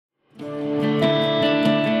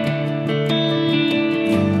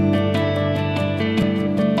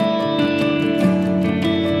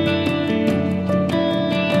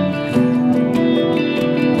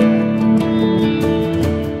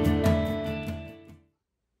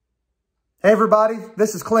Hey everybody,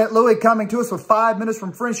 this is Clint Louie coming to us with 5 minutes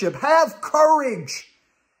from friendship. Have courage.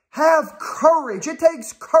 Have courage. It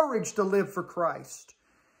takes courage to live for Christ.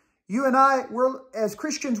 You and I, as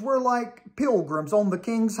Christians, we're like pilgrims on the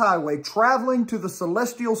King's Highway, traveling to the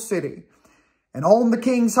celestial city. And on the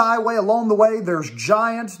King's Highway, along the way, there's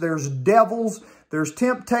giants, there's devils, there's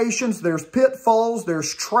temptations, there's pitfalls,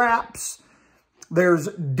 there's traps, there's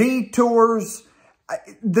detours.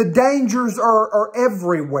 The dangers are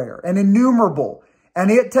everywhere and innumerable. And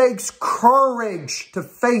it takes courage to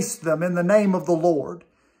face them in the name of the Lord.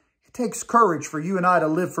 It takes courage for you and I to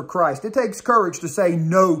live for Christ. It takes courage to say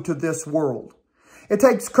no to this world. It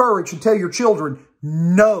takes courage to tell your children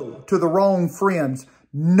no to the wrong friends,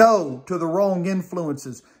 no to the wrong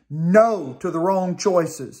influences, no to the wrong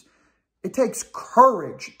choices. It takes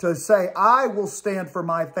courage to say, I will stand for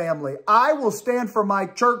my family. I will stand for my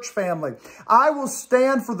church family. I will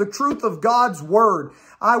stand for the truth of God's word.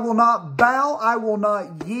 I will not bow. I will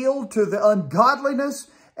not yield to the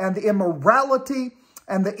ungodliness and the immorality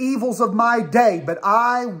and the evils of my day, but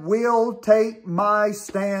I will take my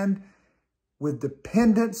stand with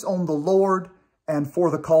dependence on the Lord and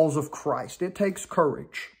for the cause of Christ. It takes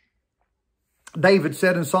courage. David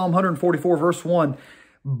said in Psalm 144, verse 1,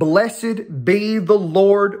 Blessed be the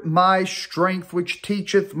Lord my strength, which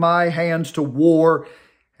teacheth my hands to war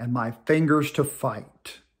and my fingers to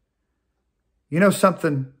fight. You know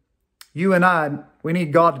something? You and I, we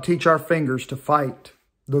need God to teach our fingers to fight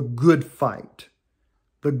the good fight.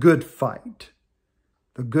 The good fight.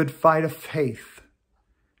 The good fight of faith.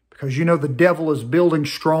 Because you know the devil is building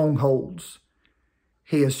strongholds.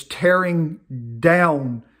 He is tearing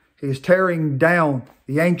down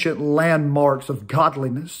the ancient landmarks of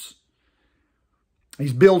godliness.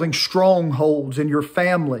 He's building strongholds in your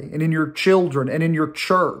family and in your children and in your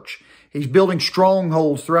church. He's building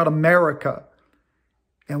strongholds throughout America.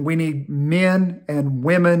 And we need men and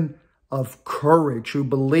women of courage who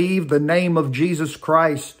believe the name of Jesus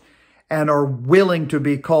Christ and are willing to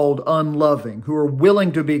be called unloving, who are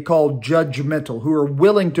willing to be called judgmental, who are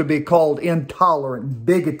willing to be called intolerant,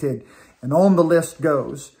 bigoted, and on the list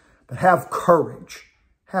goes. But have courage.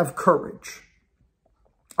 Have courage.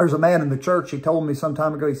 There's a man in the church, he told me some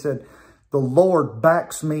time ago, he said, the Lord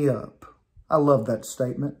backs me up. I love that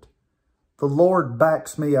statement. The Lord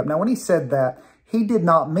backs me up. Now, when he said that, he did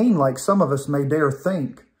not mean like some of us may dare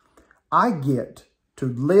think, I get to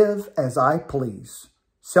live as I please,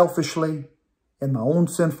 selfishly, in my own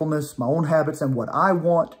sinfulness, my own habits, and what I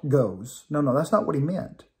want goes. No, that's not what he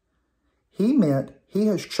meant. He meant he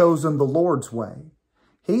has chosen the Lord's way.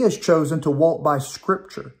 He has chosen to walk by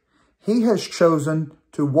Scripture. He has chosen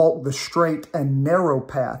to walk the straight and narrow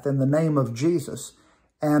path in the name of Jesus.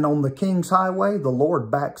 And on the King's Highway, the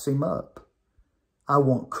Lord backs him up. I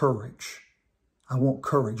want courage. I want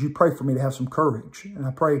courage. You pray for me to have some courage. And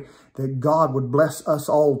I pray that God would bless us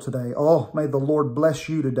all today. Oh, may the Lord bless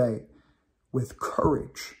you today with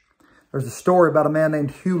courage. There's a story about a man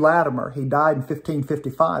named Hugh Latimer. He died in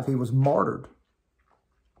 1555. He was martyred.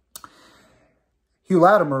 Hugh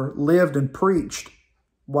Latimer lived and preached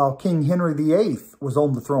while King Henry VIII was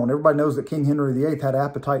on the throne. Everybody knows that King Henry VIII had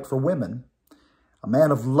appetite for women. A man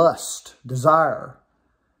of lust, desire,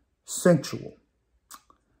 sensual.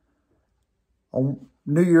 On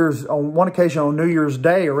one occasion on New Year's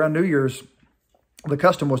Day, around New Year's, the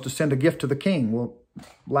custom was to send a gift to the king. Well,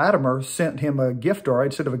 Latimer sent him a gift, or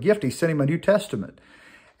instead of a gift, he sent him a New Testament.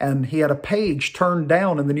 And he had a page turned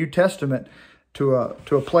down in the New Testament to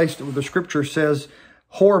a place where the scripture says,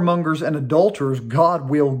 whoremongers and adulterers God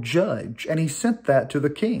will judge. And he sent that to the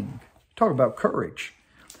king. Talk about courage.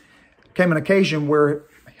 Came an occasion where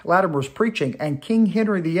Latimer was preaching and King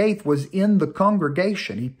Henry VIII was in the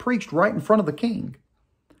congregation. He preached right in front of the king.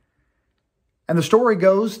 And the story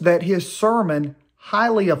goes that his sermon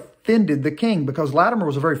highly offended the king because Latimer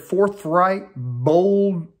was a very forthright,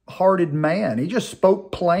 bold-hearted man. He just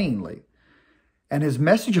spoke plainly. And his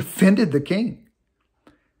message offended the king.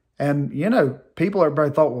 And, you know,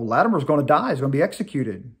 everybody thought, well, Latimer's going to die. He's going to be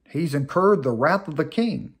executed. He's incurred the wrath of the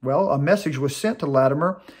king. Well, a message was sent to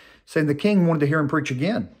Latimer saying the king wanted to hear him preach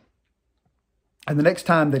again. And the next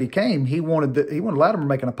time that he came, he wanted Latimer to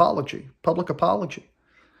make an apology, public apology.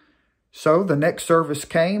 So the next service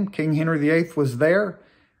came. King Henry VIII was there.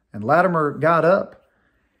 And Latimer got up.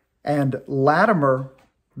 And Latimer,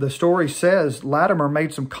 the story says, Latimer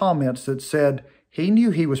made some comments that said he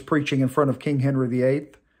knew he was preaching in front of King Henry VIII,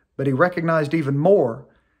 but he recognized even more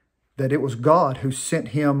that it was God who sent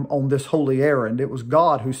him on this holy errand. It was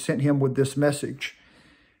God who sent him with this message.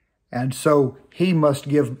 And so he must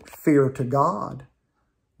give fear to God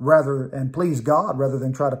and please God rather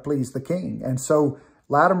than try to please the king. And so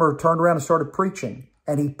Latimer turned around and started preaching,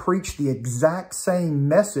 and he preached the exact same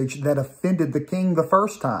message that offended the king the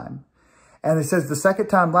first time. And it says the second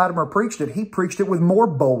time Latimer preached it, he preached it with more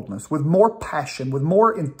boldness, with more passion, with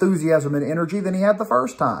more enthusiasm and energy than he had the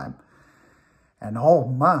first time. And oh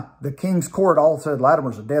my, the king's court all said,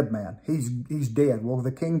 Latimer's a dead man. He's dead. Well,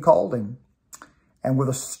 the king called him and with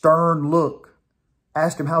a stern look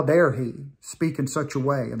asked him, how dare he speak in such a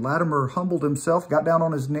way? And Latimer humbled himself, got down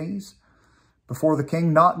on his knees before the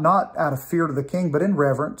king, not out of fear to the king, but in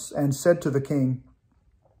reverence, and said to the king,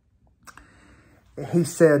 he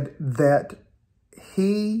said that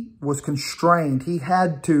he was constrained. He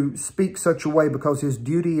had to speak such a way because his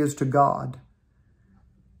duty is to God.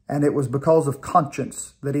 And it was because of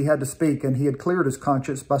conscience that he had to speak, and he had cleared his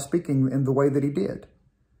conscience by speaking in the way that he did.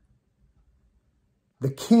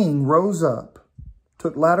 The king rose up,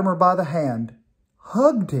 took Latimer by the hand,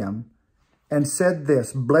 hugged him, and said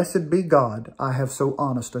this, blessed be God, I have so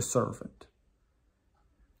honest a servant.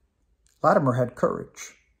 Latimer had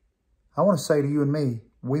courage. I want to say to you and me,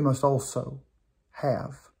 we must also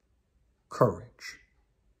have courage.